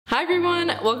Hi everyone,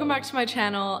 welcome back to my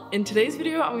channel. In today's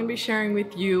video, I'm going to be sharing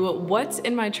with you what's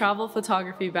in my travel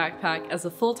photography backpack as a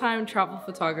full-time travel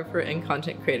photographer and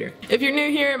content creator. If you're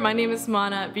new here, my name is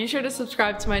Mahna. Be sure to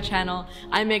subscribe to my channel.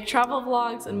 I make travel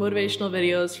vlogs and motivational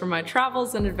videos for my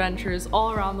travels and adventures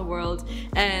all around the world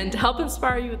and help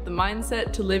inspire you with the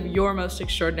mindset to live your most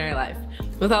extraordinary life.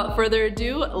 Without further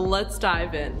ado, let's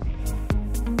dive in.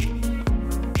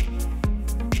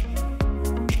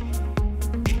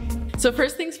 So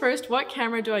first things first, what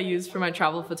camera do I use for my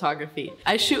travel photography?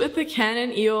 I shoot with the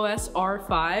Canon EOS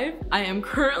R5. I am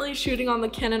currently shooting on the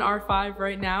Canon R5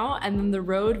 right now, and then the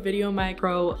Rode VideoMic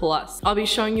Pro Plus. I'll be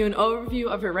showing you an overview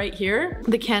of it right here.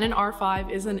 The Canon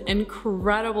R5 is an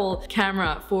incredible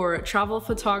camera for travel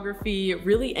photography,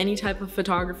 really any type of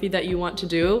photography that you want to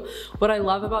do. What I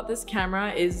love about this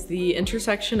camera is the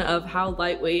intersection of how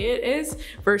lightweight it is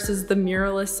versus the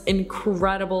mirrorless,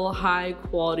 incredible high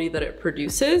quality that it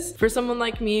produces. For someone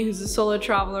like me who's a solo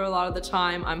traveler a lot of the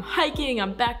time, I'm hiking,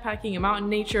 I'm backpacking, I'm out in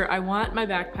nature, I want my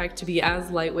backpack to be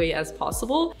as lightweight as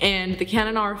possible, and the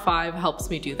Canon R5 helps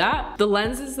me do that. The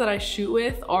lenses that I shoot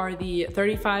with are the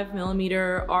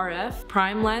 35mm RF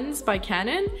prime lens by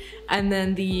Canon, and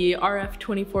then the RF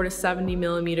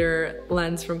 24-70mm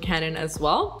lens from Canon as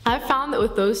well. I've found that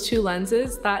with those two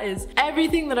lenses, that is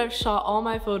everything that I've shot all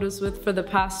my photos with for the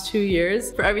past 2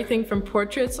 years, for everything from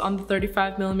portraits on the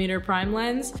 35mm prime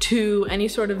lens to any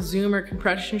sort of zoom or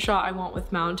compression shot I want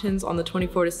with mountains on the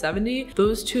 24-70.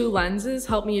 Those two lenses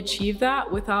help me achieve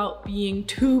that without being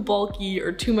too bulky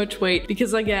or too much weight,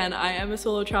 because again, I am a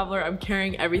solo traveler, I'm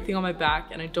carrying everything on my back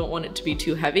and I don't want it to be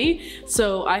too heavy.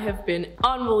 So I have been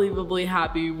unbelievably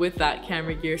happy with that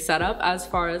camera gear setup as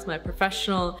far as my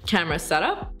professional camera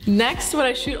setup. Next, what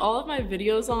I shoot all of my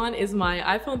videos on is my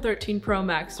iPhone 13 Pro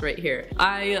Max right here.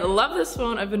 I love this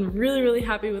phone. I've been really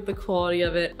happy with the quality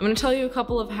of it. I'm going to tell you a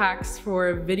couple of hacks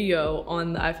for video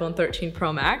on the iPhone 13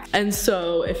 Pro Max. And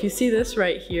so if you see this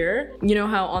right here, you know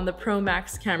how on the Pro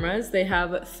Max cameras they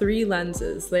have 3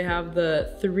 lenses. They have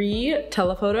the 3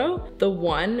 telephoto, the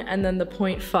 1, and then the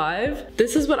 0.5.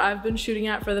 This is what I've been shooting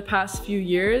at for the past few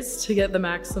years to get the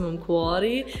maximum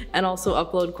quality and also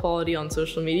upload quality on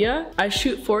social media. I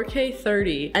shoot 4K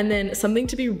 30, and then something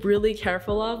to be really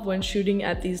careful of when shooting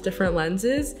at these different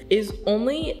lenses is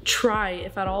only try,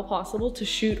 if at all possible, to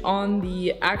shoot on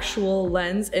the actual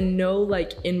lens and no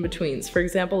like in-betweens. For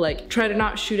example, like try to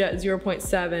not shoot at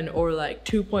 0.7 or like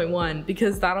 2.1,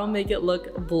 because that'll make it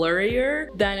look blurrier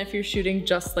than if you're shooting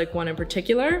just like one in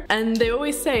particular. And they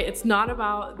always say it's not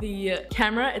about the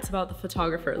camera, it's about the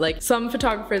photographer. Like some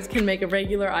photographers can make a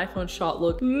regular iPhone shot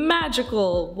look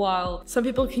magical, while some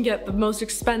people can get the most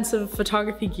expensive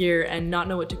photography gear and not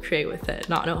know what to create with it,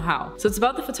 not know how. So it's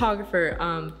about the photographer,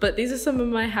 but these are some of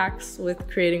my hacks with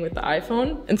creating with the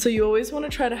iPhone. And so you always want to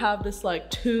try to have this like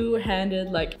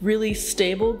two-handed, like really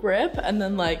stable grip, and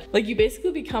then like you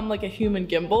basically become like a human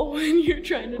gimbal when you're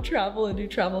trying to travel and do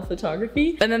travel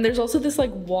photography. And then there's also this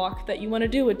like walk that you want to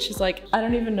do, which is like, I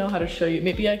don't even know how to show you.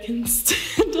 Maybe I can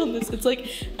stand on this. It's like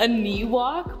a knee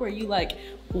walk where you like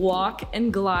walk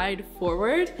and glide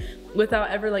forward without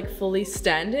ever like fully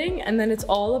standing, and then it's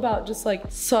all about just like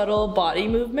subtle body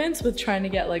movements with trying to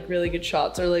get like really good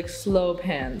shots, or like slow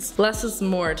pans, less is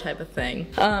more type of thing.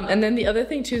 And then the other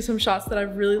thing too, some shots that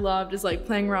I've really loved is like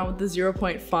playing around with the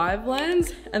 0.5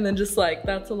 lens, and then just like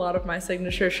that's a lot of my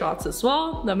signature shots as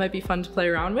well. That might be fun to play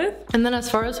around with. And then as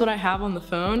far as what I have on the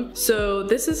phone, so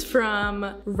this is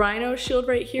from Rhino Shield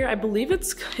right here. I believe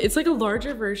it's like a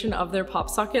larger version of their pop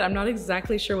socket. I'm not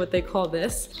exactly sure what they call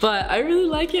this, but I really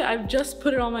like it. I've just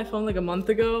put it on my phone like a month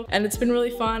ago, and it's been really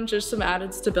fun, just some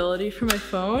added stability for my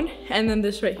phone. And then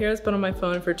this right here has been on my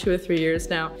phone for 2 or 3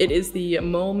 years now. It is the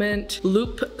Moment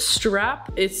Loop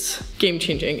Strap. It's game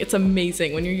changing. It's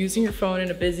amazing when you're using your phone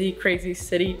in a busy, crazy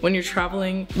city, when you're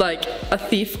traveling. Like a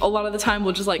thief a lot of the time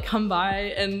will just like come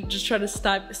by and just try to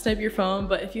snipe your phone,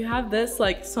 but if you have this,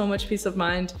 like so much peace of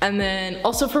mind. And then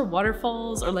also for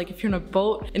waterfalls, or like if you're in a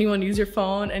boat and you want to use your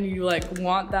phone and you like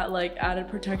want that like added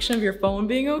protection of your phone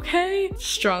being okay,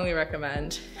 strongly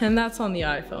recommend. And that's on the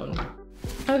iPhone.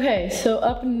 Okay, so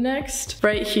up next,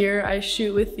 right here, I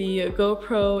shoot with the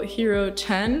GoPro Hero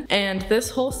 10, and this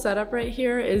whole setup right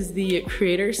here is the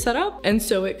creator setup. And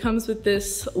so it comes with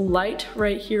this light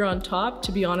right here on top.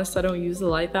 To be honest, I don't use the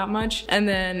light that much. And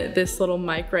then this little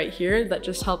mic right here that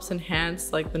just helps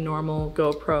enhance like the normal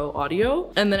GoPro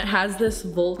audio. And then it has this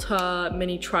Volta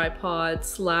mini tripod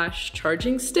 /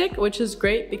 charging stick, which is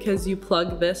great because you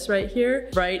plug this right here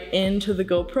right into the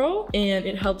GoPro, and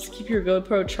it helps keep your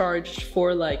GoPro charged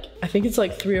for like, I think it's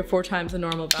like 3 or 4 times the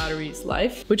normal battery's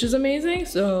life, which is amazing.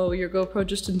 So your GoPro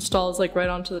just installs like right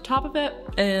onto the top of it,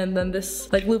 and then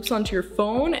this like loops onto your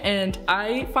phone. And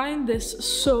I find this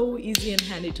so easy and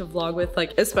handy to vlog with,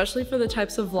 like especially for the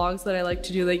types of vlogs that I like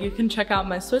to do. Like you can check out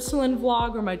my Switzerland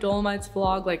vlog or my Dolomites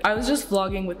vlog. Like I was just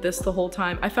vlogging with this the whole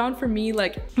time. I found for me,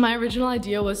 like my original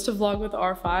idea was to vlog with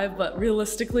R5, but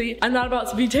realistically I'm not about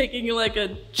to be taking like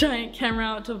a giant camera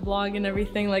out to vlog and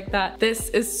everything like that. This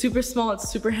is super small, it's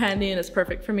super handy, and it's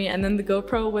perfect for me. And then the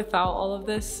GoPro without all of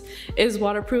this is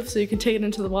waterproof, so you can take it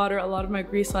into the water. A lot of my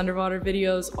Greece underwater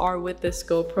videos are with this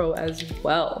GoPro as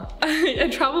well. I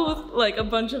travel with like a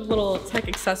bunch of little tech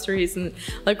accessories, and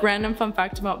like random fun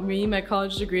fact about me, my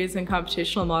college degree is in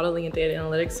computational modeling and data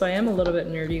analytics, so I am a little bit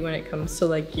nerdy when it comes to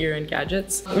like gear and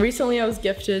gadgets. Recently I was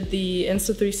gifted the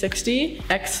Insta360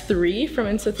 X3 from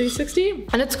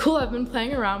Insta360, and it's cool. I've been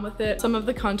playing around with it. Some of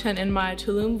the content in my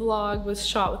Tulum vlog was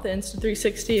shot with the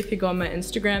Insta360. If you go on my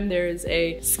Instagram, there is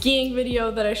a skiing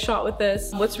video that I shot with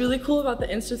this. What's really cool about the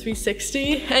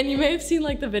Insta360, and you may have seen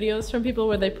like the videos from people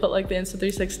where they put like the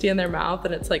Insta360 in their mouth,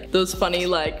 and it's like those funny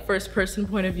like first person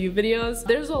point of view videos.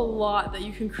 There's a lot that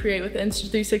you can create with the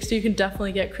Insta360. You can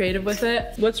definitely get creative with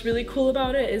it. What's really cool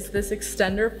about it is this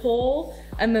extender pole.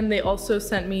 And then they also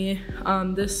sent me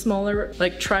this smaller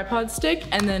like tripod stick,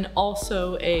 and then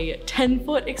also a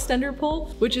 10-foot extender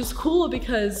pole, which is cool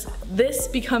because this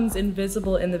becomes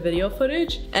invisible in the video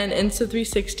footage, and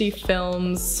Insta360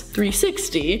 films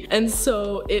 360. And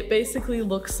so it basically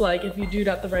looks like, if you do it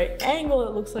at the right angle,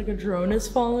 it looks like a drone is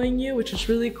following you, which is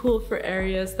really cool for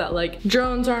areas that like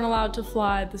drones aren't allowed to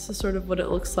fly. This is sort of what it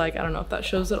looks like. I don't know if that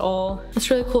shows at all.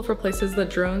 It's really cool for places that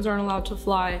drones aren't allowed to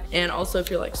fly, and also if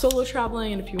you're like solo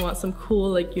traveling and if you want some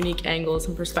cool like unique angles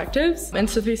and perspectives.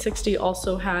 Insta360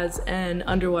 also has an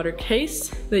underwater case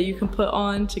that you can put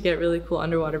on to get really cool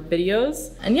underwater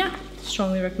videos. And yeah,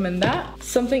 strongly recommend that.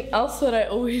 Something else that I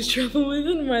always travel with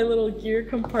in my little gear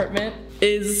compartment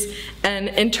is an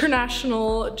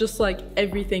international, just like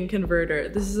everything converter.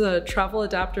 This is a travel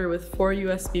adapter with 4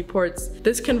 USB ports.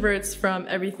 This converts from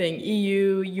everything: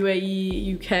 EU,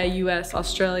 UAE, UK, US,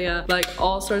 Australia, like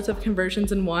all sorts of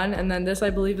conversions in one. And then this, I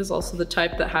believe, is also the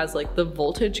type that has like the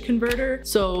voltage converter.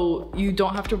 So you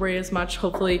don't have to worry as much,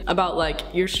 hopefully, about like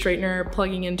your straightener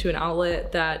plugging into an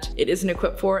outlet that it isn't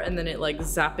equipped for, and then it like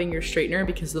zapping your straightener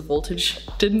because the voltage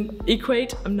didn't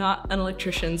equate. I'm not an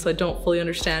electrician, so I don't fully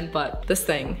understand, but this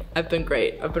thing, I've been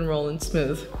great. I've been rolling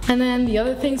smooth. And then the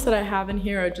other things that I have in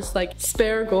here are just like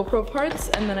spare GoPro parts,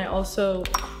 and then I also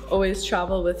always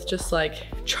travel with just like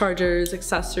chargers,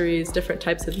 accessories, different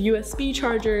types of USB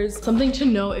chargers. Something to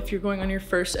know if you're going on your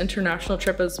first international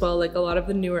trip as well, like a lot of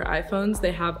the newer iPhones,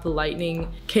 they have the lightning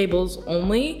cables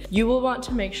only. You will want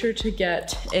to make sure to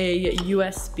get a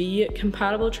USB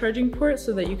compatible charging port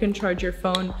so that you can charge your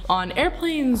phone on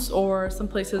airplanes or some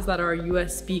places that are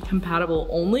USB compatible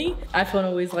only. iPhone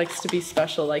always likes to be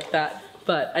special like that,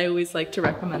 but I always like to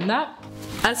recommend that.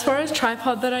 As far as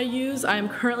tripod that I use, I am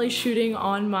currently shooting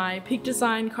on my Peak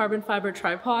Design carbon fiber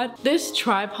tripod. This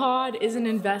tripod is an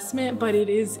investment, but it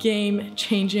is game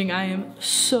changing. I am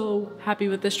so happy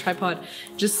with this tripod.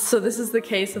 Just so this is the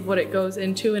case of what it goes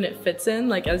into and it fits in.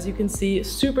 Like as you can see,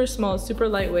 super small, super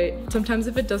lightweight. Sometimes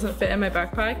if it doesn't fit in my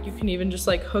backpack, you can even just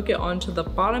like hook it onto the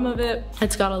bottom of it.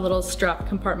 It's got a little strap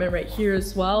compartment right here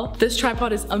as well. This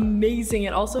tripod is amazing.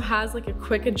 It also has like a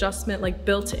quick adjustment, like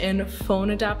built-in phone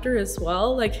adapter as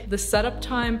well. Like the setup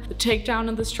time, the takedown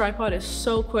of this tripod is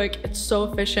so quick, it's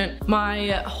so efficient.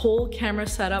 My whole camera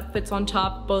setup fits on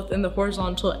top, both in the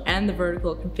horizontal and the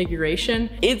vertical configuration.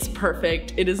 It's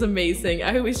perfect, it is amazing.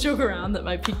 I always joke around that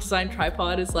my Peak Design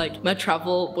tripod is like my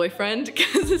travel boyfriend,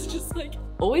 because it's just like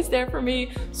always there for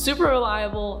me, super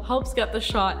reliable, helps get the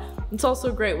shot. It's also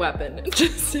a great weapon,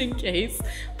 just in case.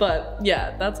 But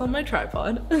yeah, that's on my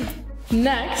tripod.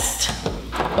 Next,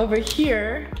 over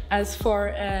here, as far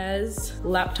as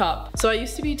laptop. So I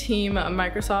used to be team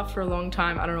Microsoft for a long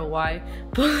time, I don't know why,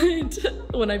 but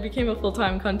when I became a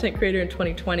full-time content creator in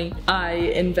 2020, I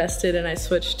invested and I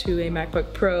switched to a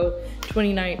MacBook Pro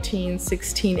 2019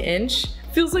 16-inch.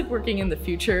 Feels like working in the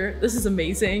future. This is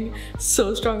amazing.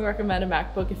 So strongly recommend a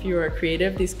MacBook if you are a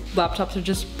creative. These laptops are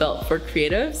just built for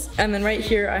creatives. And then right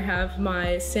here I have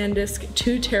my SanDisk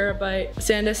 2 terabyte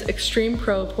SanDisk Extreme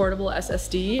Pro portable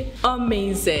SSD.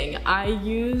 Amazing. I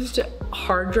used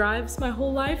hard drives my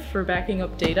whole life for backing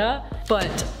up data,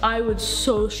 but I would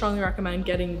so strongly recommend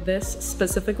getting this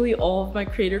specifically. All of my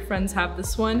creator friends have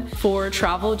this one for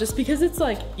travel, just because it's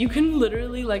like, you can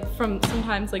literally like from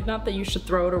sometimes, like not that you should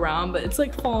throw it around, but it's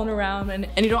like falling around, and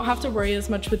you don't have to worry as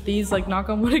much with these, like knock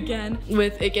on wood again,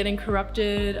 with it getting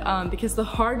corrupted, because the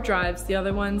hard drives, the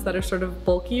other ones that are sort of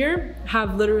bulkier,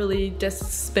 have literally disks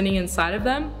spinning inside of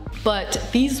them. But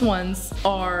these ones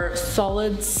are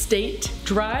solid state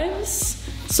drives,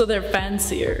 so they're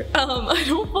fancier. I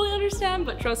don't fully understand,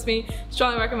 but trust me,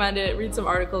 strongly recommend it. Read some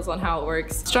articles on how it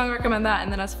works. Strongly recommend that.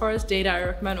 And then as far as data, I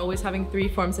recommend always having 3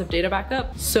 forms of data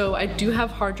backup. So I do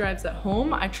have hard drives at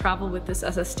home. I travel with this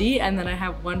SSD, and then I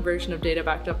have one version of data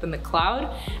backed up in the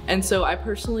cloud. And so I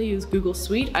personally use Google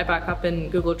Suite. I back up in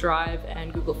Google Drive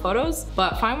and Google Photos,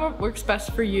 but find what works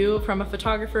best for you. From a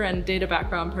photographer and data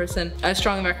background person, I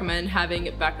strongly recommend having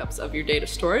backups of your data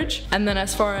storage. And then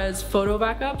as far as photo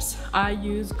backups, I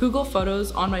use Google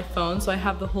Photos on my phone, so I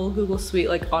have the whole Google Suite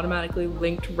like automatically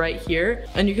linked right here,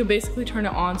 and you can basically turn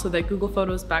it on so that Google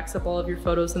Photos backs up all of your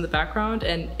photos in the background,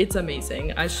 and it's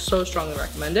amazing. I so strongly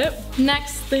recommend it.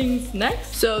 Next things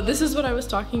next. So this is what I was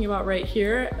talking about right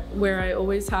here, where I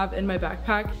always have in my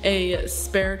backpack a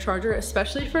spare charger,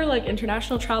 especially for like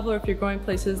international travel, or if you're going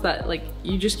places that like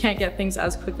you just can't get things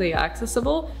as quickly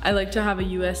accessible. I like to have a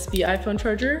USB iPhone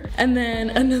charger. And then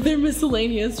another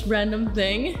miscellaneous random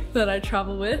thing that I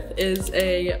travel with is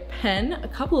a pen, a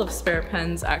couple of spare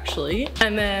pens actually.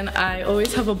 And then I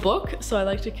always have a book, so I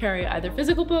like to carry either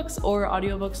physical books or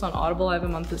audiobooks on Audible. I have a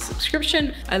monthly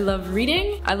subscription. I love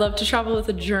reading. I love to travel with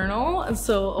a journal, and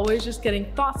so always just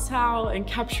getting thoughts out and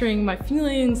capturing my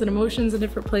feelings and emotions in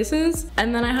different places.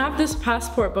 And then I have this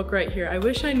passport book right here. I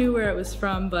wish I knew where it was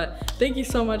from, but thank you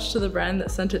so much to the brand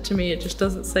that sent it to me. It just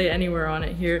doesn't say anywhere on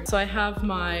it here. So I have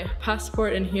my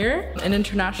passport in here, an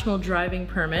international driving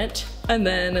permit, and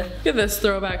then look at this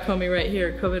throwback homie right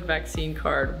here, COVID vaccine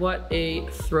card. What a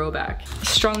throwback.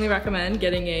 Strongly recommend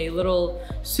getting a little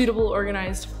suitable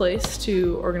organized place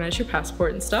to organize your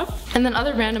passport and stuff. And then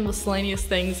other random miscellaneous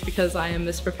things, because I am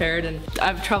misprepared and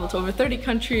I've traveled to over 30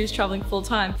 countries traveling full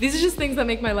time. These are just things that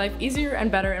make my life easier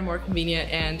and better and more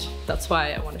convenient, and that's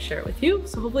why I want to share it with you.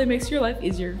 So hopefully it makes your life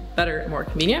easier, better, and more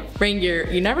convenient. Rain gear,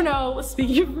 you never know.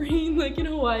 Speaking of rain, like in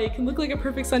Hawaii, it can look like a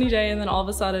perfect sunny day, and then all of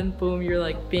a sudden, boom, you're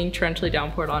like being torrentially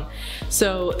downpoured on.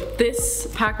 So this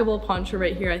packable poncho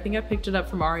right here, I think I picked it up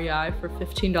from REI for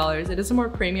 $15. It is a more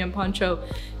premium poncho,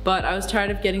 but I was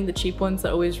tired of getting the cheap ones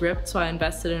that always ripped, so I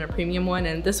invested in a premium one,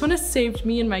 and this one has saved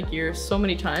me and my gear so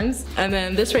many times. And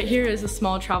then this right here is a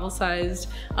small travel-sized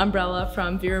umbrella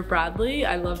from Vera Bradley.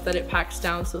 I love that it packs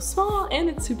down so small, and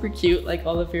it's super cute, like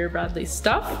all of Vera Bradley's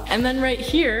stuff. And then right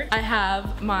here, I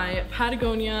have my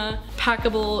Patagonia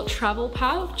packable travel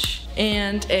pouch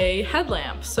and a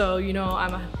headlamp. So, you know,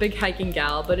 I'm a big hiking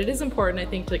gal, but it is important, I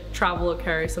think, to travel or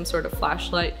carry some sort of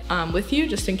flashlight with you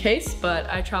just in case. But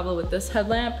I travel with this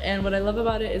headlamp, and what I love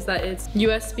about it is that it's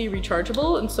USB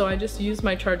rechargeable, and so I just use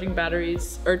my charging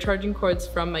batteries or charging cords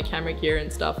from my camera gear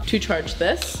and stuff to charge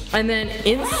this. And then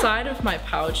inside of my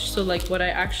pouch, so like what I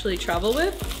actually travel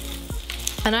with,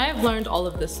 and I have learned all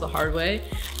of this the hard way,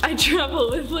 I travel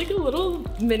with like a little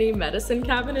mini medicine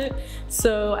cabinet.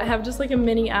 So I have just like a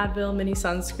mini Advil, mini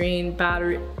sunscreen,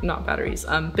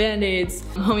 band-aids,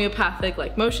 homeopathic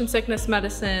like motion sickness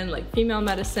medicine, like female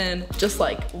medicine, just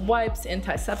like wipes,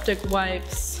 antiseptic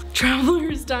wipes,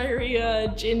 traveler's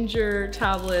diarrhea, ginger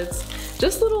tablets,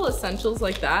 just little essentials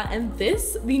like that. And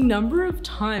this, the number of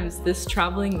times this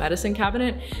traveling medicine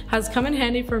cabinet has come in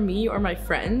handy for me or my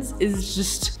friends is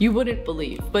just, you wouldn't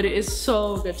believe, but it is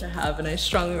so good to have, and I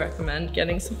strongly recommend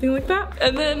getting something like that.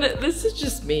 And then this is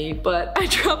just me, but I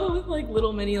travel with like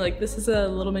little mini, like this is a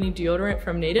little mini deodorant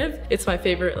from Native. It's my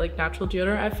favorite like natural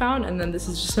deodorant I've found. And then this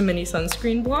is just a mini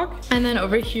sunscreen block. And then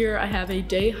over here I have a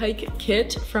day hike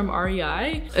kit from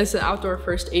REI. It's an outdoor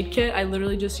first aid kit. I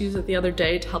literally just used it the other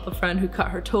day to help a friend who cut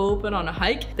her toe open on a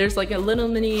hike. There's like a little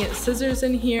mini scissors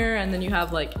in here, and then you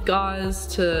have like gauze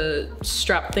to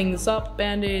strap things up,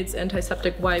 band-aids,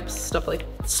 antiseptic wipes, stuff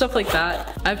like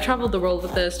that. I've traveled the world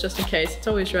with this just in case. It's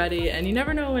always ready, and you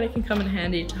never know when it can come in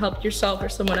handy to help yourself or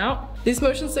someone out. These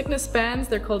motion sickness bands,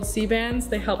 they're called C bands.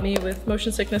 They help me with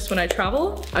motion sickness when I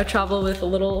travel. I travel with a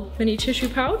little mini tissue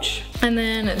pouch. And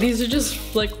then these are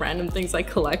just like random things I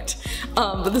collect.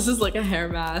 But this is like a hair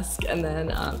mask, and then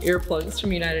earplugs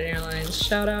from United Airlines.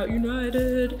 Shout out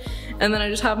United. And then I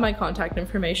just have my contact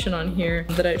information on here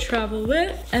that I travel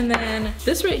with. And then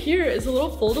this right here is a little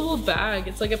foldable bag.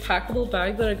 It's like a packable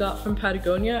bag that I got from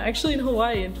Patagonia. Actually in Hawaii,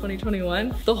 Hawaii in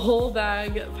 2021. The whole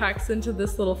bag packs into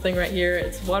this little thing right here.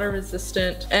 It's water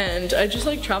resistant and I just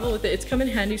like travel with it. It's come in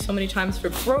handy so many times for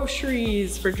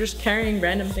groceries, for just carrying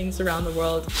random things around the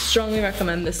world. Strongly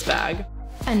recommend this bag.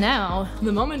 And now,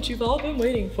 the moment you've all been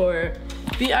waiting for,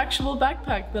 the actual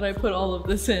backpack that I put all of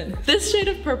this in. This shade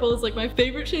of purple is like my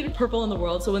favorite shade of purple in the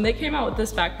world. So when they came out with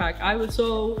this backpack, I was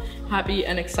so happy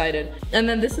and excited. And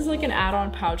then this is like an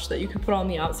add-on pouch that you can put on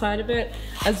the outside of it.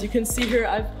 As you can see here,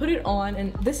 I've put it on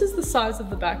and this is the size of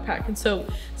the backpack. And so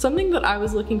something that I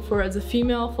was looking for as a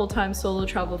female full-time solo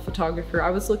travel photographer, I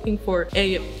was looking for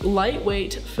a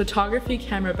lightweight photography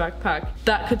camera backpack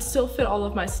that could still fit all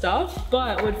of my stuff,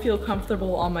 but would feel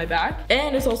comfortable on my back.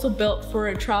 And it's also built for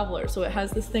a traveler. So it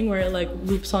has this thing where it like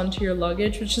loops onto your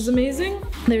luggage, which is amazing.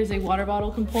 There's a water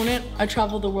bottle component. I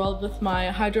travel the world with my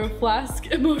Hydro Flask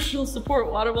emotional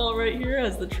support water bottle right here,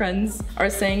 as the trends are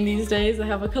saying these days. I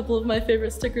have a couple of my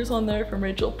favorite stickers on there from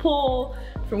Rachel Pohl,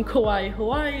 from Kauai,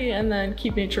 Hawaii, and then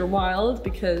Keep Nature Wild,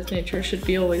 because nature should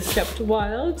be always kept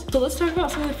wild. So let's talk about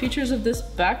some of the features of this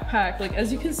backpack. Like,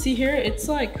 as you can see here, it's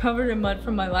like covered in mud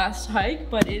from my last hike,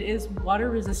 but it is water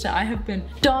resistant. I have been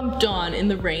dumped on in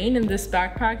the rain, and this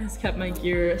backpack has kept my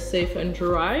gear safe and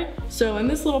dry. So in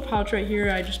this little pouch right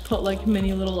here, I just put like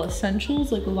many little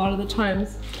essentials. Like a lot of the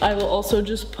times, I will also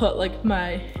just put like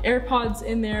my AirPods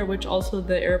in there, which also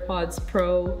the AirPods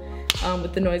Pro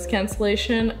with the noise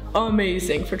cancellation,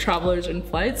 amazing for travelers and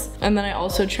flights. And then I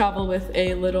also travel with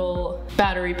a little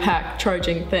battery pack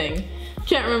charging thing.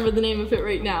 Can't remember the name of it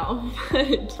right now,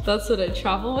 but that's what I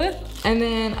travel with. And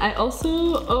then I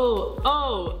also,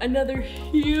 another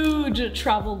huge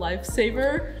travel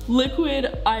lifesaver, Liquid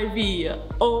IV.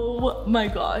 Oh my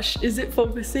gosh, is it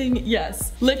focusing?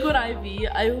 Yes. Liquid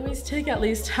IV, I always take at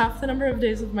least half the number of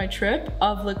days of my trip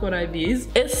of liquid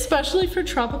IVs, especially for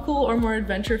tropical or more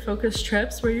adventure focused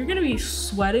trips where you're gonna be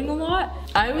sweating a lot.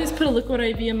 I always put a liquid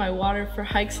IV in my water for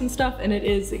hikes and stuff, and it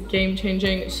is game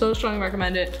changing. So strongly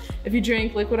recommend it. If you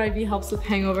drink, liquid IV helps with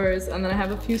hangovers, and then I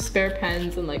have a few spare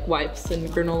pens and like wipes and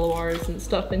granola bars and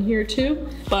stuff in here too.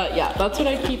 But yeah, that's what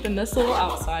I keep in this little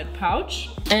outside pouch.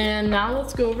 And now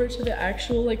let's go over to the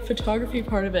actual like photography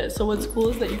part of it. So what's cool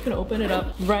is that you can open it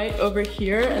up right over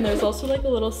here, and there's also like a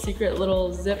little secret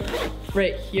little zip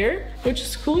right here, which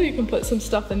is cool. You can put some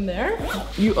stuff in there.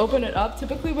 You open it up.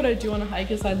 Typically what I do on a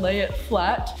hike is I lay it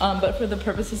flat, but for the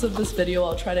purposes of this video,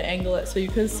 I'll try to angle it so you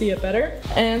can see it better.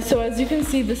 And so as you can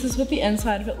see, this is what the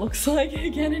inside of it looks like.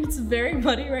 Again, it's very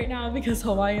muddy right now because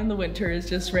Hawaii in the winter is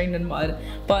just rain and mud,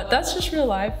 but that's just real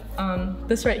life.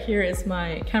 This right here is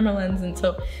my camera lens, and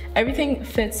so everything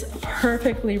fits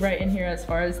perfectly right in here as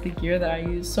far as the gear that I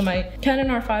use. So my Canon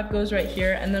R5 goes right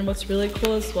here, and then what's really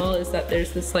cool as well is that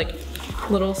there's this like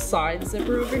little side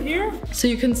zipper over here, so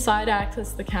you can side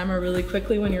access the camera really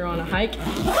quickly when you're on a hike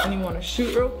and you want to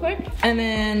shoot real quick. And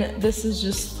then this is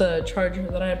just the charger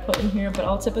that I put in here, but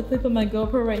I'll typically put my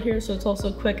GoPro right here so it's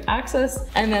also quick access.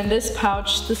 And then this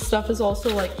pouch, this stuff is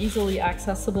also like easily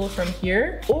accessible from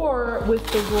here, or with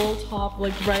the roll top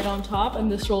like right on top.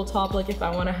 And this roll top, like if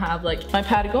I want to have like my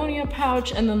Patagonia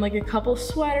pouch and then like a couple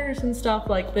sweaters and stuff,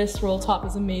 like this roll top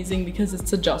is amazing because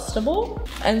it's adjustable.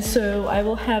 And so I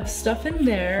will have stuff in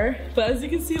there, but as you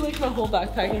can see, like my whole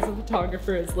backpack as a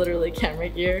photographer is literally camera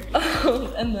gear.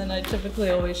 And then I typically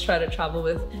always try to travel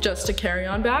with just a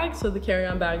carry-on bag. So the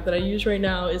carry-on bag that I use right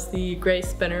now is the gray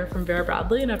spinner from Vera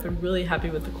Bradley, and I've been really happy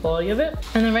with the quality of it.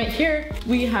 And then right here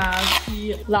we have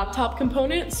the laptop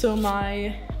component. So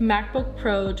my MacBook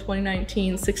Pro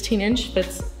 2019 16-inch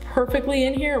fits perfectly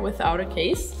in here without a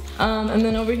case. And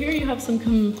then over here you have some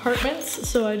compartments.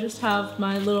 So I just have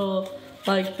my little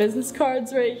like business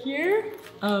cards right here,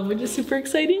 which is super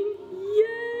exciting.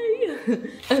 Yay!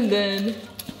 And then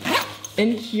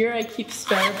in here I keep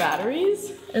spare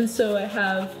batteries. And so I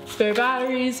have spare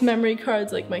batteries, memory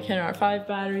cards, like my Canon R5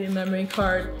 battery and memory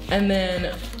card, and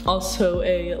then also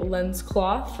a lens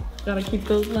cloth. Gotta keep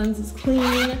those lenses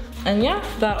clean. And yeah,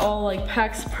 that all like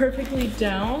packs perfectly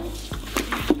down.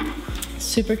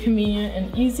 Super convenient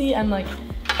and easy, and like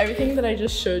everything that I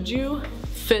just showed you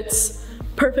fits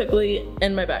perfectly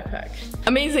in my backpack.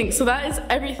 Amazing. So that is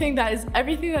everything that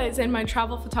is in my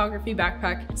travel photography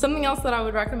backpack. Something else that I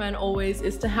would recommend always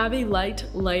is to have a light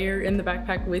layer in the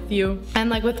backpack with you. And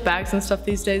like with bags and stuff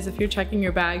these days, if you're checking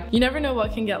your bag, you never know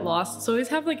what can get lost. So always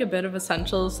have like a bit of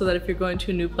essentials so that if you're going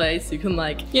to a new place, you can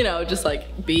like, you know, just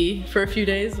like be for a few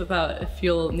days without, if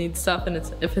you'll need stuff and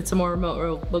if it's a more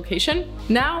remote location.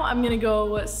 Now I'm gonna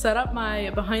go set up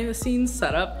my behind the scenes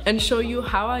setup and show you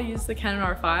how I use the Canon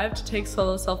R5 to take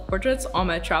solo self-portraits on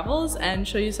my travels, and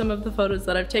show you some of the photos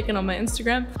that I've taken on my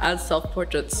Instagram as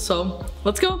self-portraits. So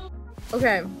let's go.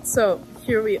 Okay, so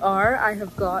here we are. I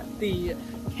have got the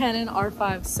Canon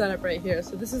R5 setup right here.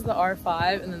 So this is the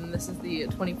R5 and then this is the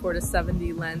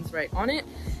 24-70 lens right on it.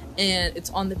 And it's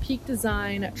on the Peak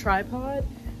Design tripod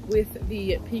with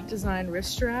the Peak Design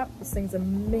wrist strap. This thing's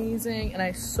amazing and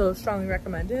I so strongly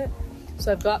recommend it.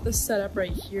 So I've got this set up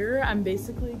right here. I'm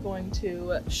basically going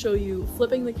to show you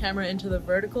flipping the camera into the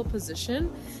vertical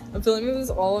position. I'm filming this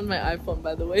all on my iPhone,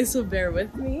 by the way, so bear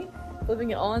with me.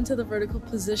 Flipping it all into the vertical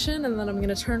position, and then I'm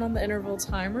gonna turn on the interval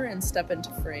timer and step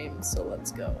into frame. So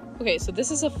let's go. Okay, so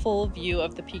this is a full view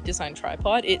of the Peak Design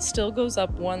tripod. It still goes up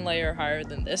one layer higher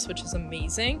than this, which is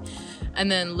amazing.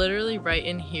 And then literally right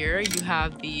in here, you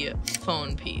have the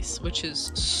phone piece, which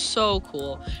is so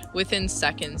cool. Within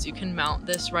seconds, you can mount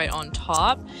this right on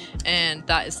top, and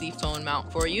that is the phone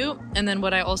mount for you. And then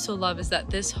what I also love is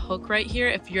that this hook right here,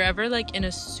 if you're ever like in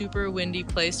a super windy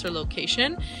place or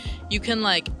location, you can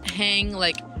like hang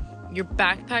like your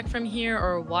backpack from here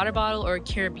or a water bottle or a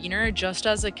carabiner just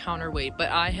as a counterweight. But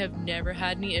I have never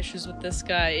had any issues with this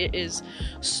guy. It is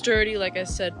sturdy, like I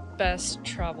said, best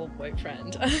travel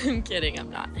boyfriend. I'm kidding, I'm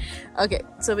not. Okay,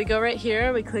 so we go right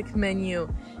here, we click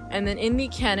menu, and then in the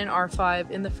Canon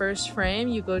R5 in the first frame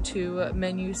you go to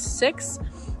menu 6.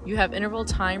 You have interval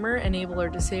timer, enable or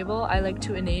disable. I like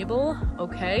to enable,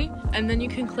 okay. And then you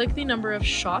can click the number of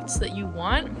shots that you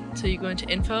want. So you go into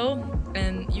info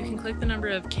and you can click the number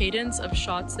of cadence of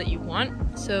shots that you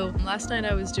want. So last night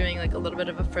I was doing like a little bit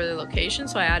of a further location,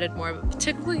 so I added more of it.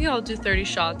 Typically I'll do 30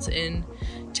 shots in,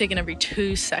 taken every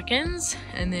 2 seconds,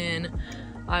 and then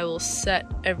I will set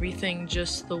everything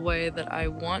just the way that I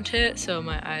want it. So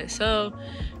my ISO,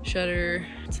 shutter,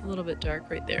 it's a little bit dark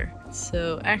right there.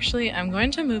 So actually I'm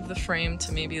going to move the frame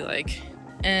to maybe like,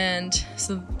 and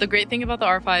so the great thing about the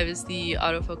R5 is the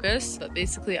autofocus. But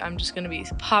basically I'm just gonna be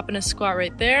popping a squat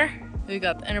right there. We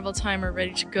got the interval timer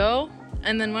ready to go.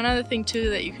 And then one other thing too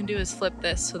that you can do is flip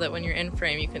this so that when you're in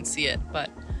frame you can see it, but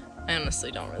I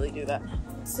honestly don't really do that.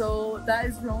 So that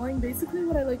is rolling. Basically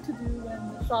what I like to do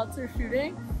when the shots are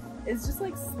shooting is just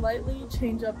like slightly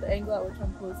change up the angle at which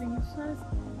I'm posing each time.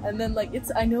 And then like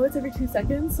I know it's every 2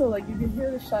 seconds, so like you can hear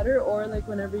the shutter, or like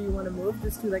whenever you want to move,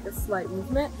 just do like a slight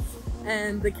movement.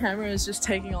 And the camera is just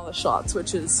taking all the shots,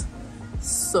 which is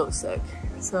so sick.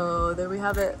 So there we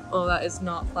have it. Oh, that is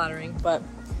not flattering, but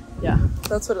yeah,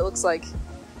 that's what it looks like.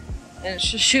 And it's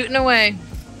just shooting away.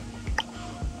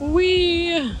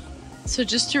 Whee! So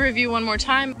just to review one more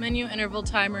time, menu, interval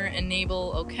timer,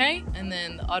 enable, okay, and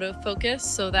then the autofocus.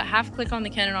 So that half click on the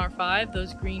Canon R5,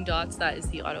 those green dots, that is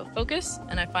the autofocus,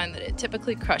 and I find that it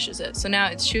typically crushes it. So now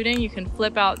it's shooting. You can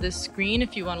flip out this screen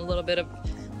if you want a little bit of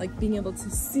like being able to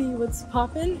see what's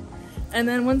popping. And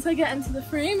then once I get into the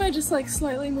frame, I just like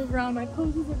slightly move around my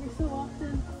poses every so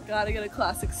often. Gotta get a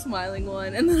classic smiling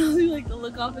one, and then I'll do like the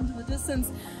look off into the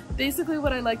distance. Basically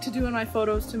what I like to do in my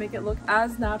photos to make it look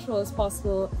as natural as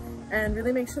possible and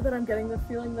really make sure that I'm getting the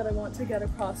feeling that I want to get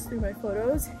across through my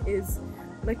photos is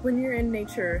like when you're in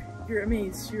nature, you're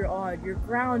amazed, you're awed, you're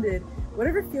grounded,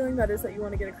 whatever feeling that is that you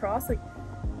want to get across, like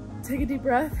take a deep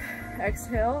breath,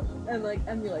 exhale, and like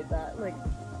emulate that. Like,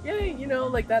 yay, you know,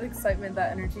 like that excitement,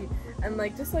 that energy, and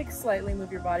like just like slightly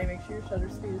move your body, make sure your shutter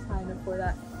speed is high enough for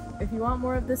that. If you want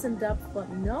more of this in depth,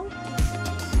 let me know.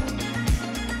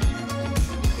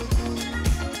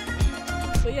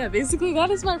 But yeah, basically that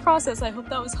is my process. I hope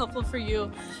that was helpful for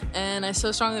you, and I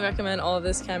so strongly recommend all of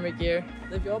this camera gear.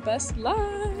 Live your best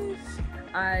life.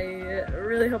 I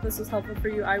really hope this was helpful for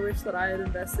you. I wish that I had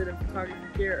invested in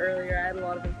photography gear earlier. I had a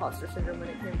lot of imposter syndrome when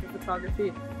it came to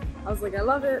photography. I was like, I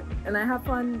love it and I have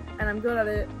fun and I'm good at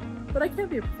it, but I can't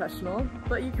be a professional.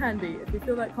 But you can be. If you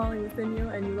feel that calling within you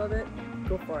and you love it,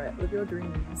 go for it. Live your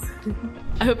dreams.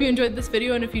 I hope you enjoyed this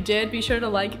video, and if you did, be sure to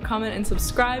like, comment, and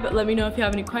subscribe. Let me know if you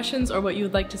have any questions or what you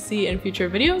would like to see in future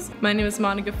videos. My name is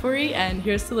Mahna Ghafori, and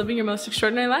here's to living your most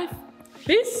extraordinary life.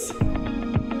 Peace!